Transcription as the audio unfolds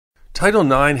Title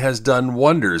IX has done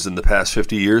wonders in the past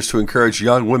 50 years to encourage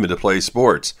young women to play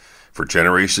sports. For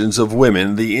generations of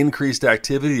women, the increased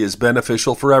activity is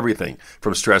beneficial for everything,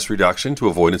 from stress reduction to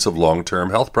avoidance of long-term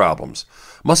health problems.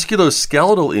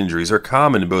 Musculoskeletal injuries are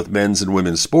common in both men's and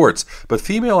women's sports, but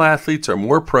female athletes are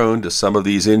more prone to some of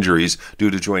these injuries due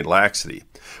to joint laxity.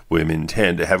 Women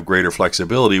tend to have greater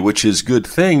flexibility, which is a good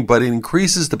thing, but it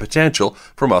increases the potential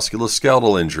for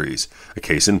musculoskeletal injuries. A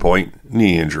case in point,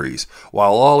 knee injuries.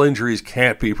 While all injuries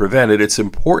can't be prevented, it's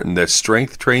important that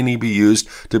strength training be used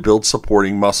to build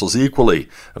supporting muscles equally.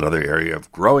 Another area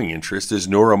of growing interest is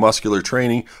neuromuscular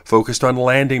training focused on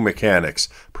landing mechanics.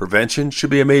 Prevention should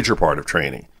be a major part of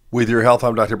training. With your health,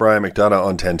 I'm Dr. Brian McDonough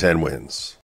on 1010 Wins.